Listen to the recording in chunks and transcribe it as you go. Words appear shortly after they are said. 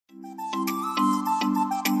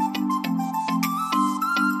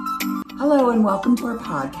Hello and welcome to our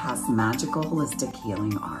podcast, Magical Holistic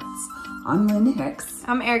Healing Arts. I'm Lyn Hicks.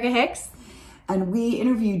 I'm Erika Hicks. And we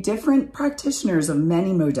interview different practitioners of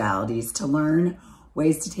many modalities to learn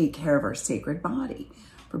ways to take care of our sacred body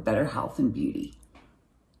for better health and beauty.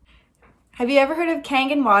 Have you ever heard of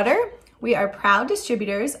Kangen water? We are proud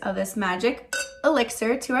distributors of this magic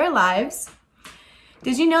elixir to our lives.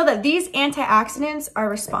 Did you know that these antioxidants are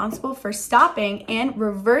responsible for stopping and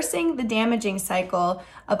reversing the damaging cycle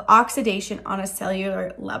of oxidation on a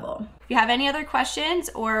cellular level? If you have any other questions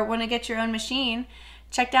or want to get your own machine,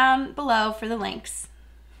 check down below for the links.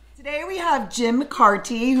 Today we have Jim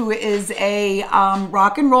McCarty, who is a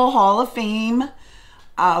Rock and Roll Hall of Fame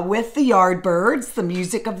with the Yardbirds, the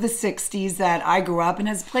music of the 60s that I grew up and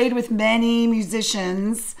has played with many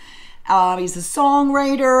musicians. He's a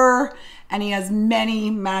songwriter and he has many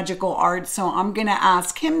magical arts. So I'm going to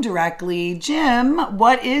ask him directly, Jim,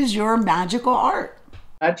 what is your magical art?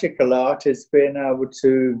 Magical art is being able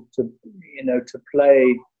to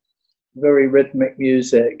play very rhythmic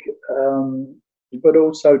music, but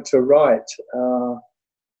also to write,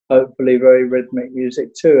 hopefully very rhythmic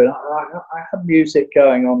music too. And I have music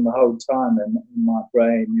going on the whole time in my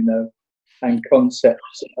brain, and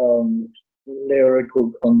concepts,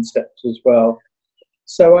 lyrical concepts as well.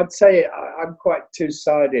 So I'd say I'm quite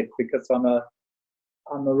two-sided because I'm a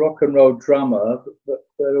rock and roll drummer, but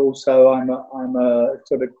also I'm a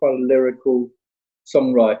sort of quite a lyrical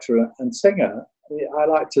songwriter and singer. I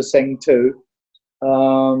like to sing too,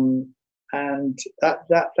 and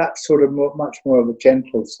that's sort of much more of a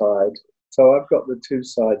gentle side. So I've got the two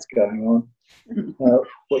sides going on,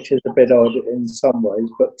 which is a bit odd in some ways,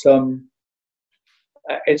 but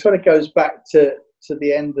it sort of goes back to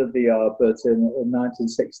the end of the Yardbirds in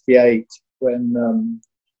 1968 when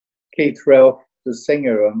Keith Relf, the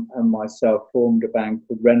singer, and myself formed a band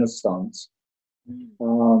called Renaissance,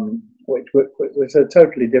 which was a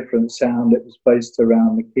totally different sound. It was based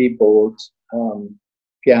around the keyboards,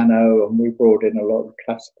 piano, and we brought in a lot of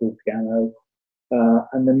classical piano.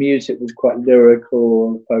 And the music was quite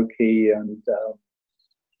lyrical, folky, and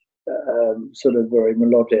sort of very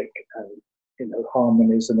melodic, and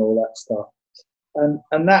harmonies and all that stuff.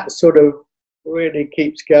 And that sort of really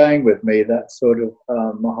keeps going with me. That sort of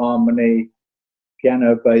harmony,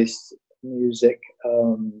 piano-based music,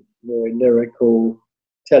 very lyrical,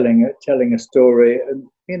 telling a story, and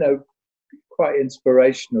quite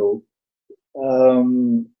inspirational.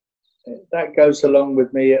 That goes along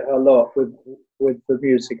with me a lot with the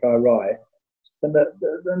music I write, and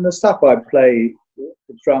the stuff I play,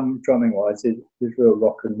 drumming wise, is real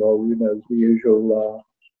rock and roll. The usual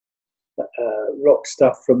rock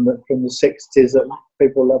stuff from the 60s that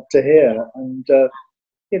people love to hear. And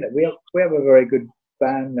we have a very good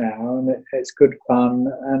band now, and it's good fun,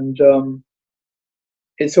 and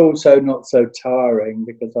it's also not so tiring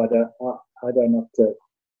because I don't have to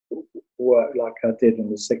work like I did in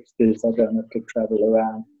the 60s. I don't have to travel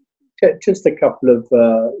around. Just a couple of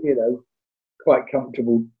quite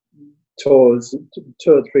comfortable tours,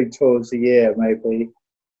 2 or 3 tours a year maybe,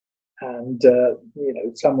 and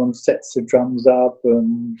someone sets the drums up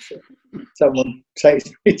and someone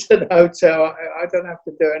takes me to the hotel. I don't have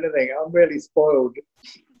to do anything. I'm really spoiled,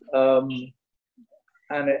 and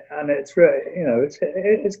it's really,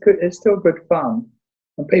 it's good. It's still good fun.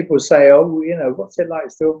 And people say, "Oh, what's it like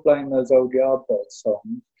still playing those old Yardbirds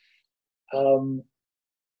songs?"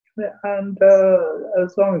 And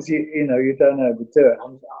as long as you don't overdo it,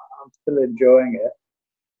 I'm still enjoying it.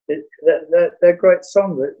 They're great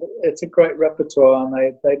songs. It's a great repertoire,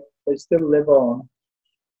 and they still live on,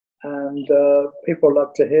 and people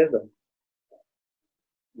love to hear them.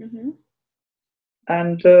 Mm-hmm.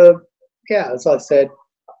 And as I said,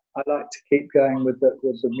 I like to keep going with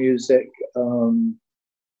the music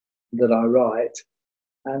that I write,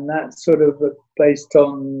 and that's sort of based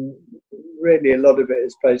on, really a lot of it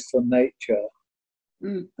is based on nature.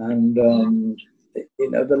 And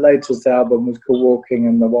the latest album was called Walking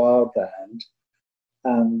in the Wildland,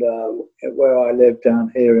 and where I live down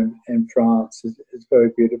here in France is very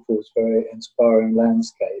beautiful. It's a very inspiring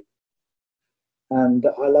landscape, and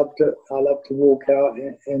I love to walk out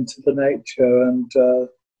into the nature, and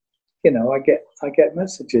I get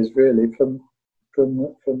messages really from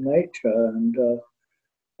nature, and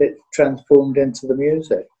it's transformed into the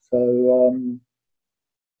music. So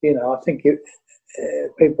I think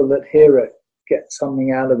people that hear it get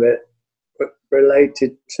something out of it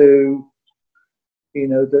related to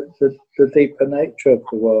the deeper nature of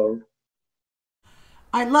the world.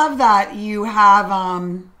 I love that you have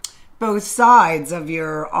both sides of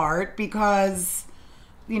your art, because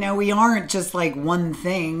you know, we aren't just like one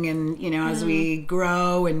thing. And, you know, as we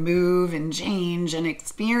grow and move and change and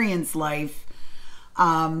experience life,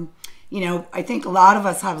 you know, I think a lot of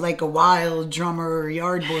us have like a wild drummer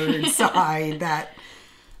Yardbird side that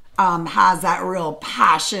has that real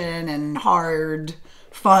passion and hard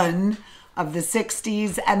fun of the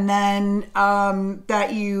 60s. And then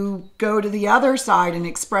that you go to the other side and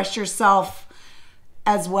express yourself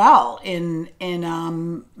as well in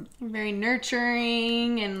very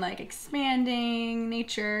nurturing and like expanding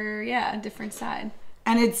nature. Yeah, a different side.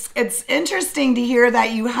 And it's interesting to hear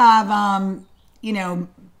that you have you know,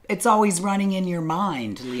 it's always running in your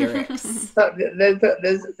mind lyrics.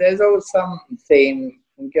 There's always some theme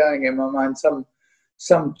going in my mind,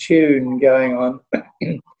 some tune going on.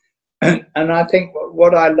 And I think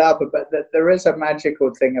what I love about that, there is a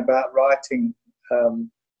magical thing about writing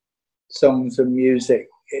songs and music,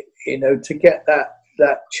 you know, to get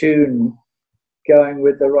that tune going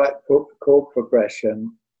with the right chord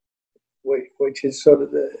progression, which is sort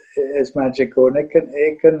of is magical, and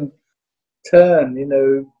it can turn, you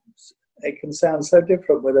know, it can sound so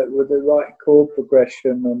different with the right chord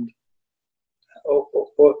progression, and or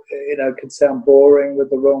you know, it can sound boring with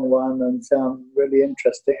the wrong one and sound really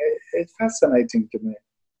interesting. It's fascinating to me.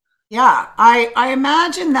 Yeah, I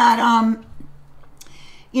imagine that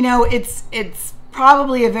you know, it's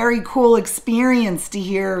probably a very cool experience to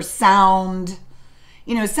hear sound.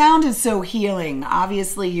 You know, sound is so healing.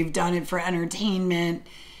 Obviously, you've done it for entertainment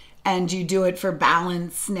and you do it for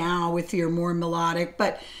balance now with your more melodic,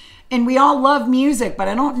 and we all love music, but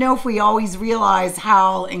I don't know if we always realize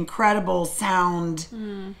how incredible sound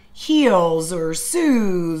heals or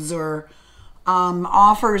soothes or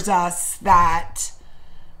offers us that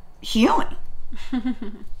healing.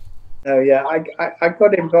 Oh yeah, I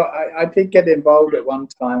got involved. I did get involved at one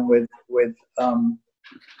time with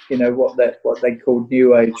you know, what they called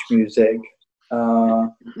new age music,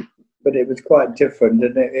 but it was quite different,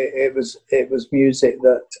 and it was music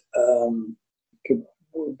that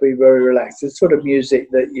would be very relaxed. It's sort of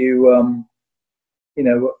music that you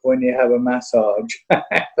know, when you have a massage.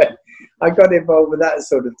 But I got involved with that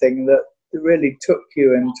sort of thing that really took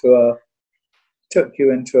you into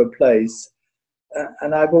a place.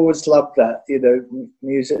 And I've always loved that, you know,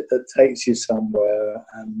 music that takes you somewhere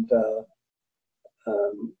and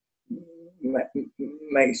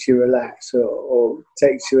makes you relax, or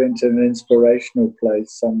takes you into an inspirational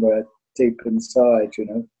place somewhere deep inside, you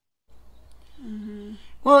know. Mm-hmm.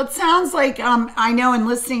 Well, it sounds like I know in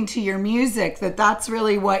listening to your music that's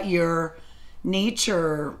really what your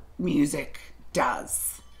nature music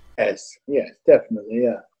does. Yes, definitely,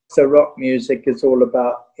 yeah. So rock music is all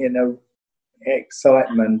about, you know,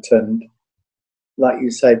 excitement and, like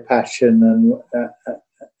you say, passion, and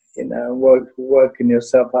you know, working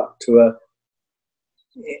yourself up to a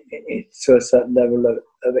certain level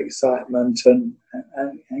of excitement and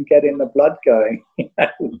getting the blood going.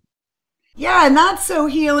 Yeah, and that's so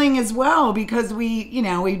healing as well, because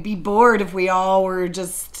we'd be bored if we all were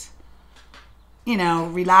just, you know,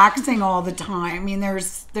 relaxing all the time. I mean,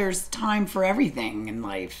 there's time for everything in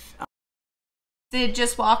life. Did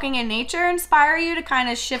just walking in nature inspire you to kind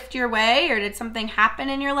of shift your way, or did something happen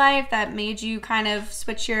in your life that made you kind of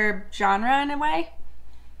switch your genre in a way?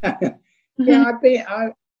 Yeah,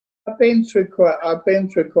 I've been through quite a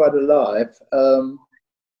life.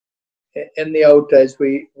 In the old days,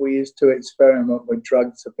 we used to experiment with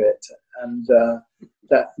drugs a bit, and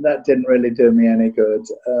that didn't really do me any good.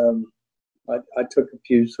 I took a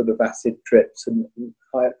few sort of acid trips, and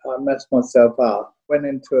I messed myself up. Went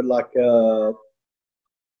into like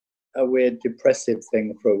a weird depressive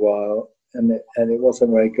thing for a while, and it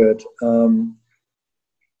wasn't very good.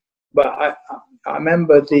 But I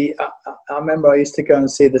remember I remember I used to go and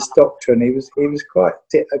see this doctor, and he was quite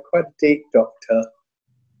a deep doctor,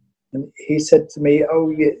 and he said to me, "Oh,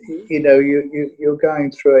 you know, you're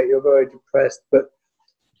going through it. You're very depressed, but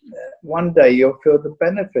one day you'll feel the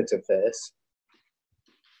benefit of this."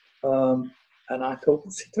 And I thought,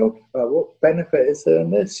 what's he talking about? What benefit is there in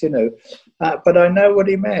this, you know? But I know what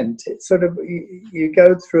he meant. It's sort of, you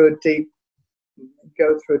go through a deep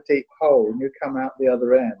hole and you come out the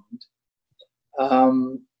other end.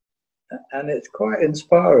 And it's quite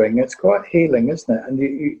inspiring. It's quite healing, isn't it? And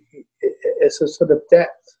it's a sort of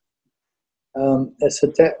depth. It's a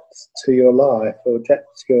depth to your life, or depth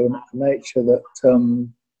to your nature that,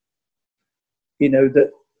 you know,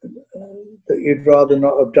 that you'd rather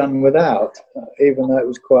not have done without, even though it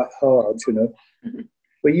was quite hard, you know. Mm-hmm.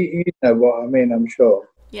 Well, you know what I mean, I'm sure.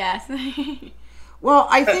 Yes. Well,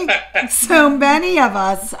 I think so many of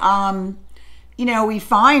us, you know, we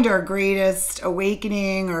find our greatest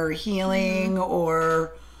awakening or healing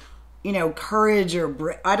or you know, courage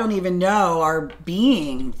or I don't even know, our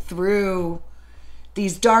being through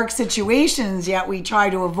these dark situations, yet we try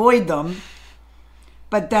to avoid them.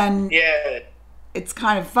 But then it's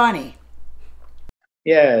kind of funny.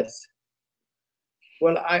 Yes.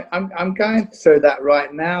 Well, I'm going through that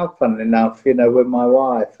right now, funnily enough, you know, with my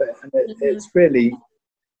wife. And it's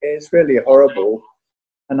really horrible.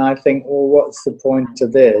 And I think, well, what's the point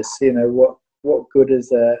of this? You know, what good is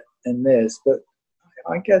there in this? But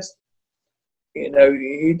I guess, you know,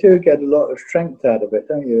 you do get a lot of strength out of it,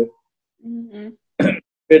 don't you?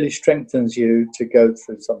 Really strengthens you to go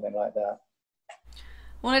through something like that.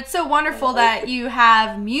 Well, it's so wonderful that you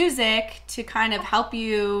have music to kind of help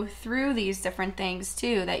you through these different things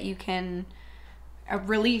too, that you can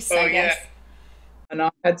release, I guess. And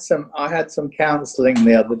I had some counselling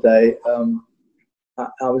the other day.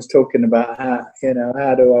 I was talking about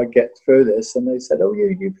how do I get through this, and they said, "Oh,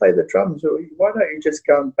 you play the drums. Why don't you just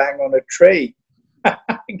go and bang on a tree?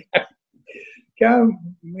 Go,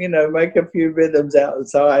 you know, make a few rhythms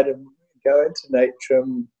outside and go into nature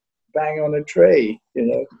and bang on a tree, you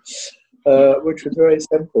know," which was very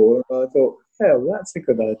simple. And I thought, yeah, well, that's a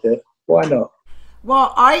good idea. Why not?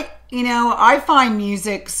 Well, I find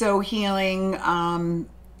music so healing,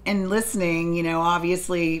 and listening, you know,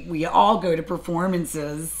 obviously we all go to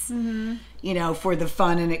performances, you know, for the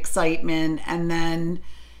fun and excitement. And then,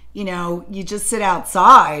 you know, you just sit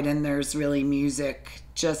outside and there's really music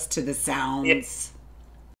just to the sounds. Yes.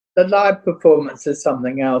 The live performance is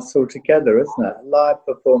something else altogether, isn't it? Live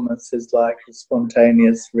performance is like a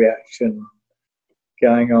spontaneous reaction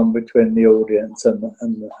going on between the audience and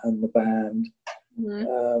the band.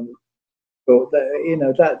 But you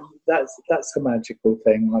know, that's a magical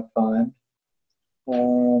thing, I find.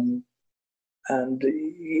 And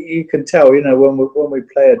you can tell, you know, when we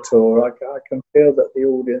play a tour, I can feel that the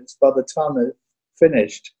audience, by the time it's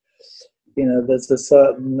finished, you know, there's a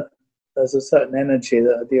certain energy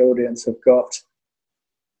that the audience have got,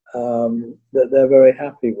 that they're very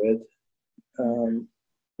happy with.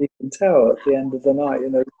 You can tell at the end of the night, you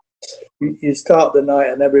know, you start the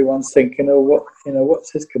night and everyone's thinking, oh,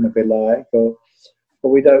 what's this going to be like, or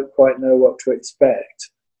we don't quite know what to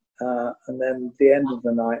expect, and then at the end of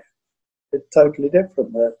the night, it's totally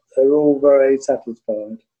different. They're all very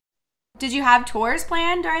satisfied. Did you have tours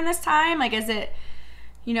planned during this time? Like, is it,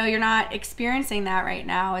 you know, you're not experiencing that right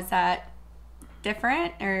now? Is that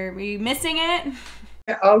different, or are you missing it?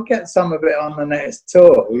 Yeah, I'll get some of it on the next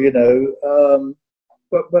tour, you know.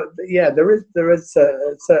 But yeah, there is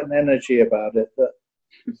a certain energy about it that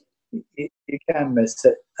you can miss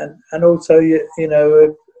it, and also you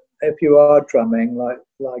know, if you are drumming like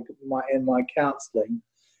in my counselling,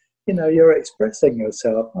 you know, you're expressing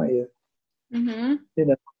yourself, aren't you? You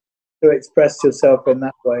know, to express yourself in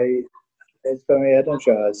that way is very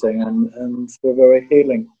energizing and very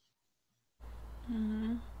healing.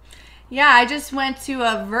 Yeah, I just went to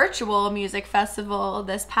a virtual music festival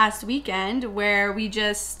this past weekend where we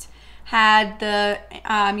just had the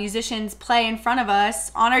musicians play in front of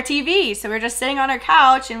us on our TV. So we were just sitting on our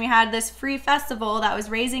couch and we had this free festival that was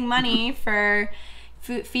raising money for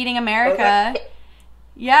Feeding America.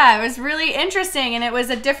 Yeah, it was really interesting, and it was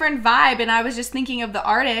a different vibe. And I was just thinking of the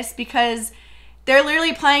artists, because they're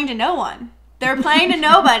literally playing to no one. They're playing to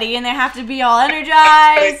nobody, and they have to be all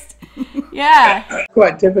energized. Yeah.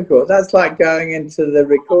 Quite difficult. That's like going into the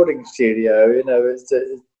recording studio, you know, it's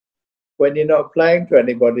when you're not playing to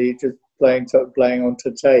anybody, you're just playing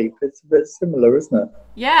onto tape. It's a bit similar, isn't it?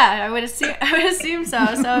 Yeah, I would assume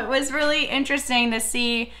so. So it was really interesting to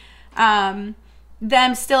see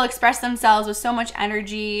them still express themselves with so much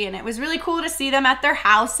energy, and it was really cool to see them at their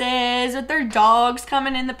houses with their dogs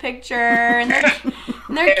coming in the picture and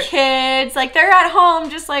their kids. Like, they're at home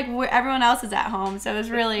just like everyone else is at home. So it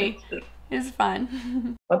was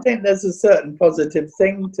fun. I think there's a certain positive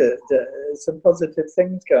thing some positive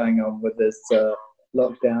things going on with this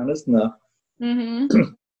lockdown, isn't there?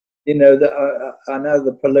 You know, that I know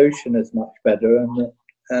the pollution is much better,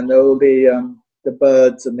 and all the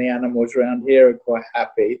birds and the animals around here are quite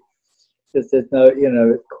happy, because there's no, you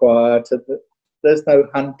know, it's quiet. There's no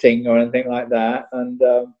hunting or anything like that, and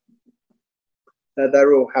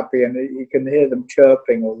they're all happy, and you can hear them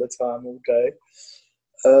chirping all the time, all day.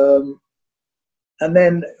 And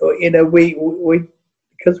then, you know, we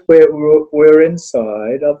because we're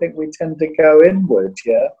inside, I think we tend to go inward,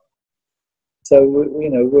 yeah. So you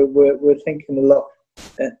know, we're thinking a lot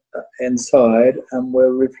inside, and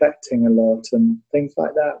we're reflecting a lot and things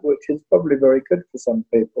like that, which is probably very good for some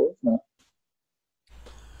people, isn't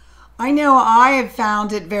it? I know I have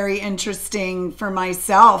found it very interesting for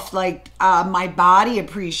myself. Like my body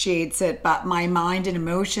appreciates it, but my mind and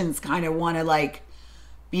emotions kind of want to like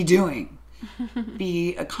be doing,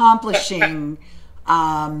 be accomplishing,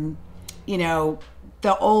 you know,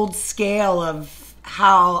 the old scale of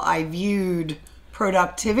how I viewed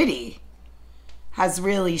productivity has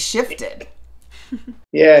really shifted.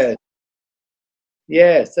 Yeah.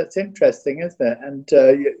 Yes, that's interesting, isn't it? And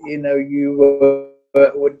you know, you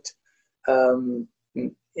would, you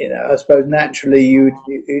know, I suppose naturally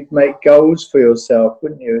you'd make goals for yourself,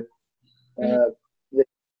 wouldn't you? That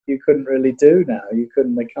you couldn't really do now. You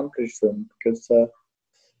couldn't accomplish them because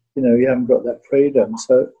you know, you haven't got that freedom.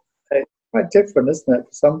 So it's quite different, isn't it,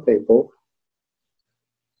 for some people?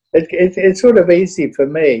 It's sort of easy for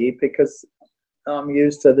me because I'm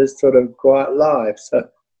used to this sort of quiet life. So.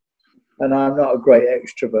 And I'm not a great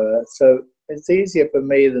extrovert, so it's easier for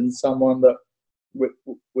me than someone that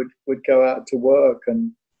would go out to work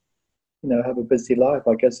and, you know, have a busy life.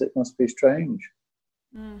 I guess it must be strange.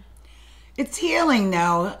 It's healing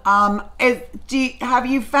now. Have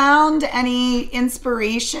you found any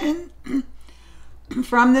inspiration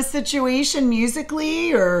from this situation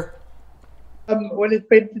musically, or? Well, it's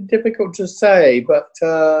been difficult to say, but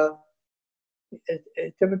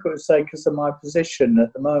it's difficult to say because of my position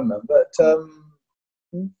at the moment. But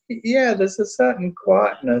yeah, there's a certain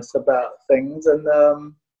quietness about things, and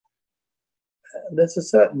there's a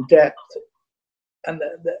certain depth, and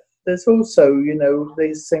there's also, you know,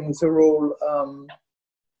 these things are all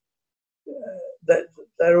that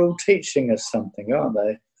they're all teaching us something, aren't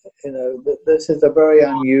they? You know, this is a very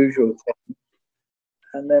unusual thing.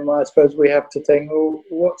 And then I suppose we have to think, well,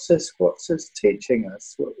 what's this teaching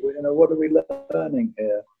us? You know, what are we learning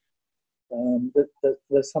here?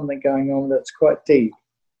 There's something going on that's quite deep.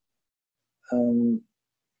 You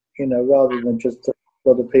know, rather than just a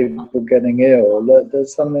lot of people getting ill,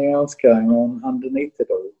 there's something else going on underneath it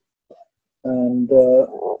all. And,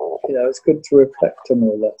 you know, it's good to reflect on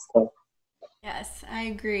all that stuff. Yes, I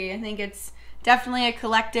agree. I think it's definitely a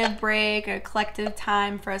collective break, a collective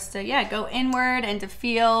time for us to, go inward and to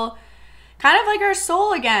feel kind of like our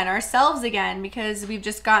soul again, ourselves again, because we've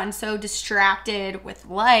just gotten so distracted with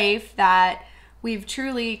life that we've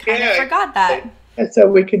truly kind of forgot that. And so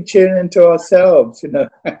we can tune into ourselves, you know.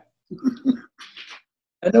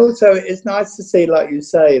 And also it's nice to see, like you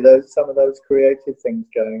say, some of those creative things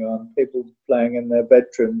going on, people playing in their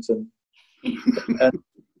bedrooms and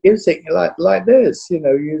using like this, you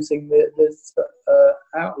know, using this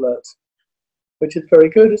outlet, which is very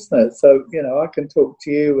good, isn't it? So, you know, I can talk to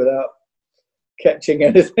you without catching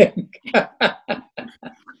anything.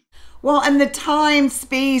 Well, and the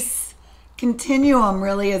time-space continuum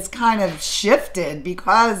really has kind of shifted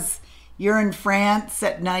because you're in France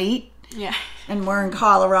at night, and we're in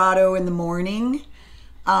Colorado in the morning.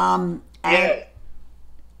 And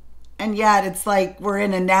yet it's like we're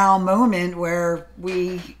in a now moment where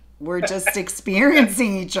we're just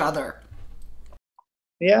experiencing each other.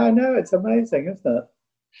 Yeah, I know, it's amazing, isn't it?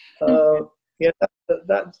 Yeah,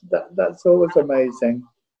 that's always amazing.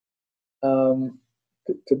 To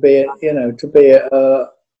be, you know,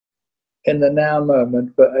 in the now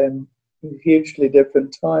moment, but in hugely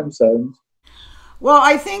different time zones. Well,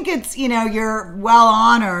 I think it's, you know, you're well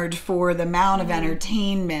honored for the amount of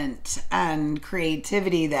entertainment and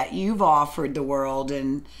creativity that you've offered the world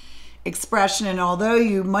and expression. And although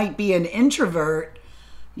you might be an introvert,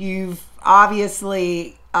 you've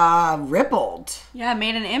obviously rippled. Yeah,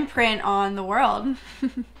 made an imprint on the world.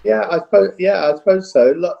 I suppose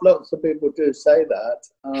so. Lots of people do say that.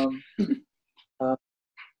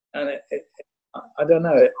 And I don't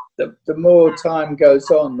know. The more time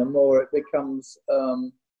goes on, the more it becomes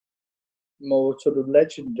more sort of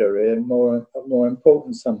legendary and more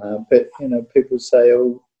important somehow. But you know, people say,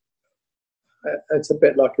 "Oh, it's a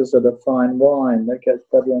bit like a sort of fine wine that gets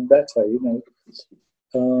better and better." You know,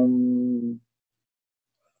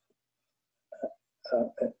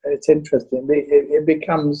 it's interesting. It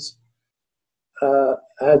becomes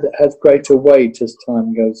has greater weight as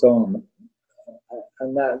time goes on.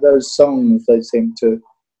 And those songs, they seem to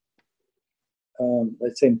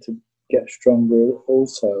get stronger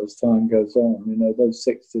also as time goes on. You know, those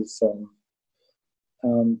 60s songs,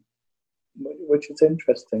 which is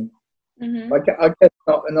interesting. I guess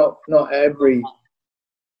not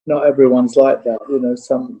everyone's like that. You know,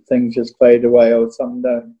 some things just fade away, or some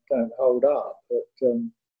don't hold up.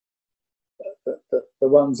 But the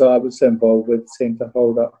ones I was involved with seem to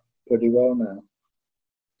hold up pretty well now.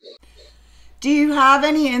 Do you have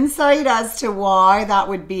any insight as to why that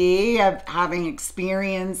would be, of having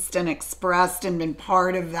experienced and expressed and been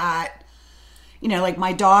part of that you know, like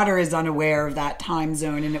my daughter is unaware of that time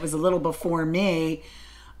zone, and it was a little before me.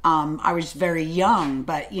 I was very young,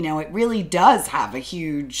 but you know, it really does have a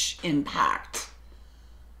huge impact.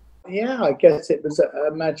 Yeah, I guess it was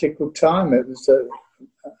a magical time. It was a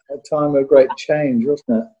time of great change,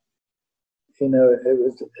 wasn't it? You know,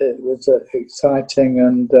 it was exciting,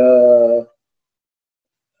 and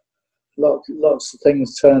lots of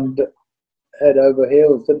things turned head over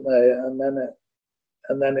heels, didn't they?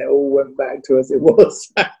 And then it all went back to as it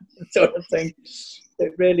was, sort of thing.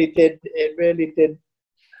 It really did. It really did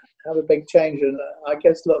have a big change, and I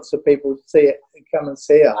guess lots of people come and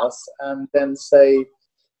see us, and then say,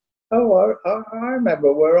 "Oh, I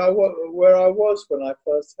remember where I was when I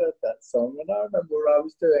first heard that song, and I remember what I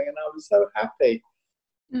was doing, and I was so happy."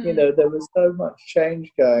 Mm-hmm. You know, there was so much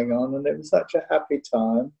change going on, and it was such a happy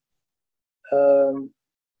time.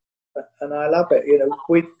 And I love it. You know,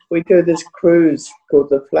 we do this cruise called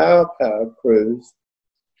the Flower Power Cruise,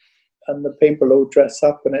 and the people all dress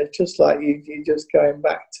up, and it's just like you're just going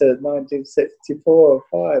back to 1964 or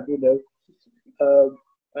 5. You know,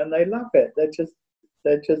 and they love it. They're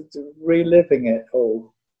just reliving it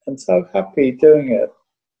all, and so happy doing it.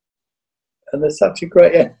 And there's such a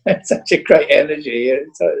great energy.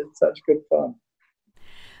 It's such good fun.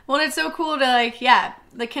 Well, it's so cool to, like, yeah,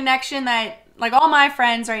 the connection that, like, all my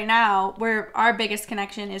friends right now, where our biggest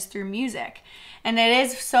connection is through music. And it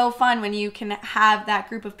is so fun when you can have that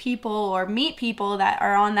group of people or meet people that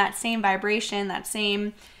are on that same vibration, that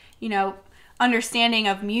same, you know, understanding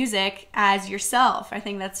of music as yourself. I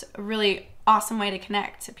think that's a really awesome way to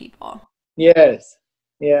connect to people. Yes.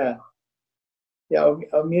 Yeah. Yeah,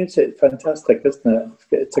 our music is fantastic, isn't it?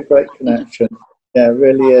 It's a great connection. Yeah, it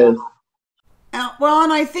really is. Well,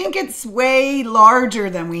 and I think it's way larger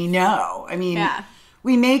than we know. I mean, yeah.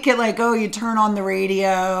 We make it like, oh, you turn on the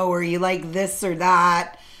radio or you like this or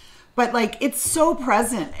that. But like, it's so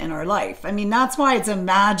present in our life. I mean, that's why it's a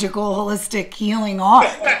magical, holistic healing art.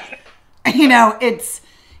 You know, it's,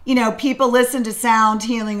 you know, people listen to sound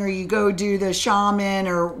healing or you go do the shaman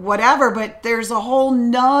or whatever, but there's a whole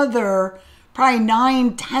nother, probably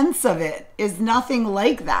 9/10 of it is nothing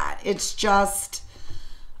like that. It's just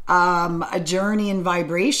a journey in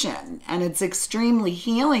vibration, and it's extremely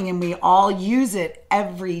healing, and we all use it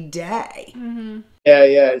every day. Mm-hmm.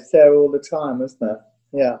 Yeah, it's there all the time, isn't it?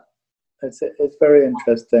 Yeah, it's very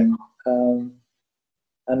interesting, and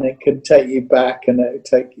it can take you back, and it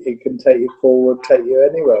can take you forward, take you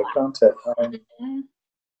anywhere, can't it?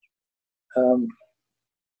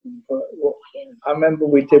 I remember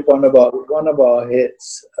we did one of our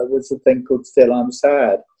hits was a thing called "Still I'm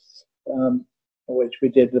Sad." Which we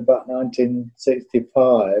did about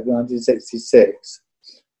 1965, 1966.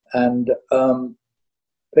 And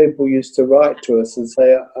people used to write to us and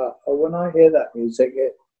say, when I hear that music,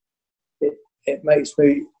 it makes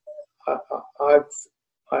me,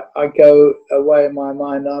 I go away in my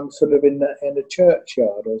mind, I'm sort of in a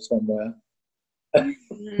churchyard or somewhere.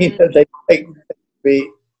 You know, they take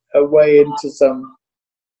me away into some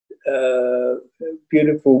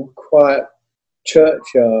beautiful, quiet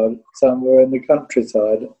churchyard somewhere in the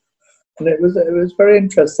countryside, and it was very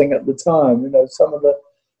interesting at the time. You know, some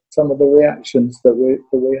of the reactions that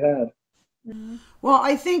we had. Well,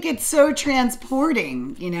 I think it's so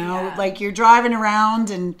transporting. You know, like you're driving around,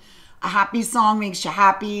 and a happy song makes you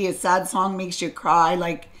happy, a sad song makes you cry.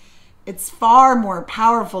 Like, it's far more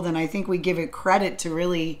powerful than I think we give it credit to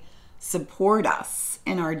really support us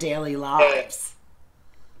in our daily lives.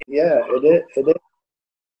 Yeah, it is.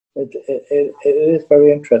 It is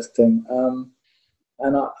very interesting,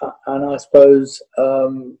 and I suppose,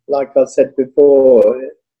 like I said before,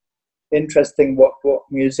 interesting what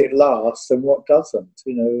music lasts and what doesn't.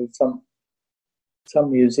 You know,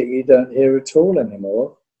 some music you don't hear at all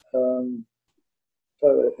anymore.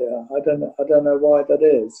 So yeah, I don't know why that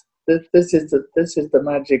is. This is the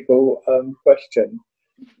magical question.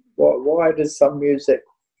 Why does some music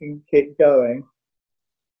keep going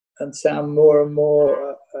and sound more and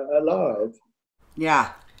more alive?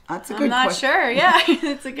 Yeah, that's a good question. I'm not sure. Yeah,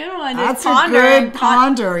 it's a good one. That's a good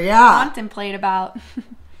ponder, yeah. Contemplate about.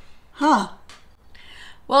 Huh.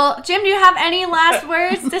 Well, Jim, do you have any last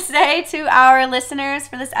words to say to our listeners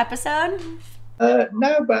for this episode?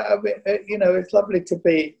 No, but I mean, you know, it's lovely to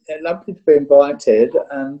be invited,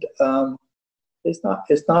 and it's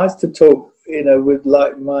nice to talk, you know, with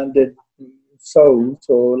like-minded souls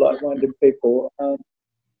or like-minded people,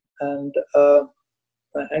 and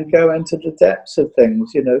go into the depths of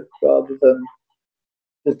things, you know, rather than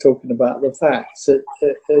just talking about the facts.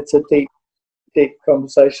 It's a deep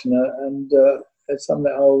conversation, and it's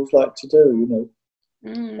something I always like to do, you know.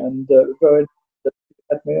 And very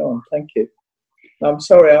had me on. Thank you. I'm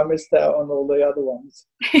sorry I missed out on all the other ones.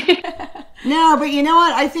 No, but you know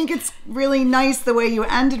what? I think it's really nice the way you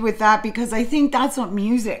ended with that, because I think that's what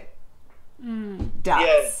music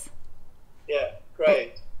does. Yeah,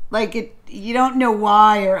 great. Like you don't know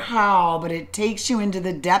why or how, but it takes you into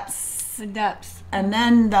the depths. The depths. And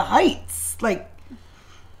then the heights.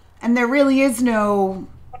 And there really is no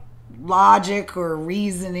logic or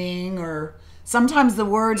reasoning, or sometimes the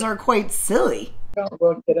words are quite silly. Can't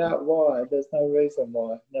work it out why. There's no reason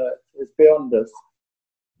why. No, it's beyond us.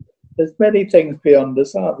 There's many things beyond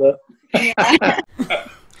us, aren't there?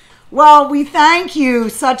 Well, we thank you,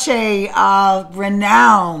 such a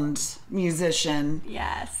renowned musician.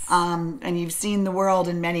 Yes. And you've seen the world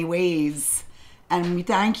in many ways. And we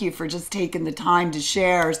thank you for just taking the time to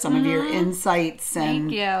share some of your insights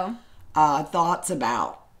and thoughts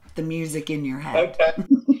about the music in your head. Okay.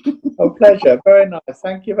 Oh, pleasure. Very nice.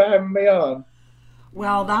 Thank you for having me on.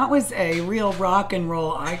 Well, that was a real rock and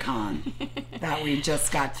roll icon that we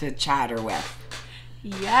just got to chatter with.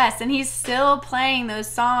 Yes, and he's still playing those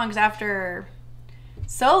songs after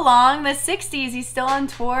so long. The 60s, he's still on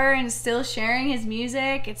tour and still sharing his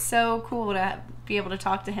music. It's so cool to be able to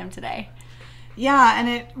talk to him today. Yeah, and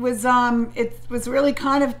it was really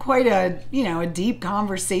kind of quite a, a deep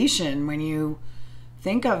conversation when you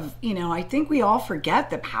think of, I think we all forget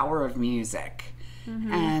the power of music.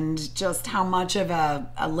 And just how much of a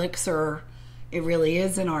elixir it really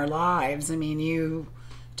is in our lives. I mean, you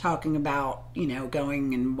talking about,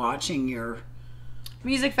 going and watching your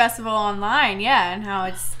music festival online, and how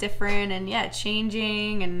it's different and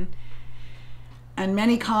changing, and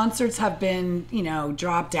many concerts have been,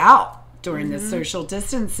 dropped out during the social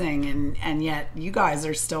distancing, and yet you guys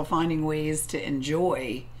are still finding ways to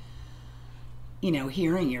enjoy,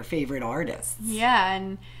 hearing your favorite artists. Yeah,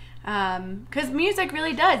 and because music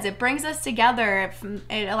really does, it brings us together.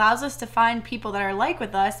 It allows us to find people that are like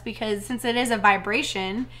with us, because since it is a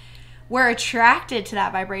vibration, we're attracted to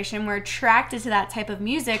that vibration, we're attracted to that type of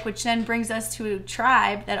music, which then brings us to a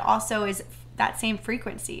tribe that also is that same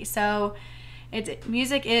frequency. So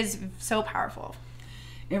music is so powerful.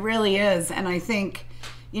 It really is. And I think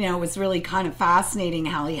it was really kind of fascinating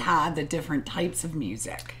how he had the different types of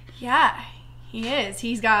music. Yeah, he is.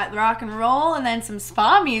 He's got rock and roll and then some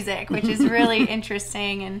spa music, which is really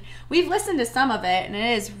interesting. And we've listened to some of it, and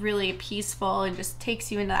it is really peaceful and just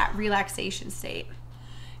takes you into that relaxation state.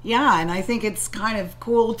 Yeah, and I think it's kind of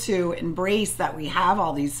cool to embrace that we have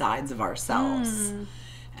all these sides of ourselves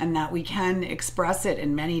and that we can express it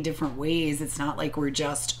in many different ways. It's not like we're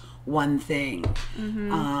just one thing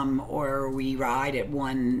or we ride at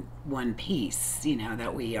one piece,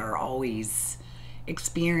 that we are always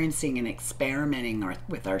experiencing and experimenting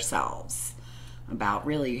with ourselves about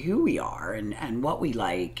really who we are and what we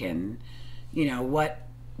like, and what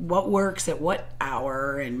works at what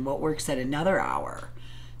hour and what works at another hour,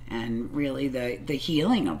 and really the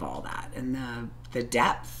healing of all that and the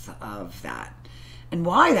depth of that, and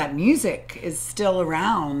why that music is still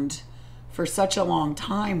around for such a long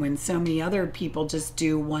time when so many other people just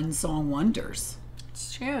do one song wonders.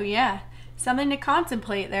 It's true, yeah. Something to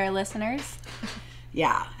contemplate there, listeners.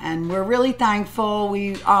 Yeah, and we're really thankful.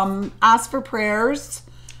 We ask for prayers.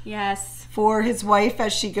 Yes. For his wife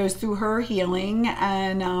as she goes through her healing,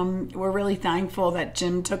 and we're really thankful that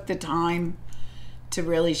Jim took the time to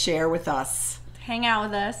really share with us. Hang out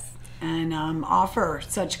with us. And offer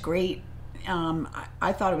such great,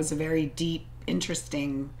 I thought it was a very deep,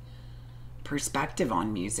 interesting perspective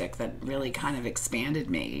on music that really kind of expanded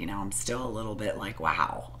me. I'm still a little bit like,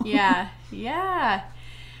 wow. Yeah.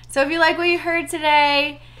 So if you like what you heard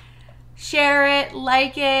today, share it,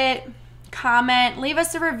 like it, comment, leave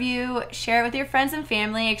us a review, share it with your friends and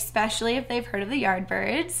family, especially if they've heard of the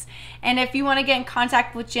Yardbirds. And if you want to get in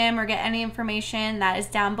contact with Jim or get any information, that is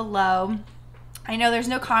down below. I know there's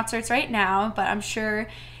no concerts right now, but I'm sure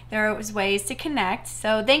there's ways to connect.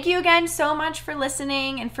 So thank you again so much for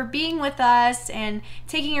listening and for being with us and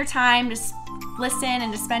taking your time to listen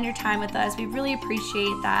and to spend your time with us. We really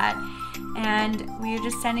appreciate that. And we are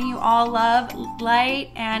just sending you all love,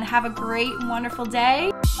 light, and have a great and wonderful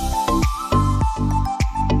day.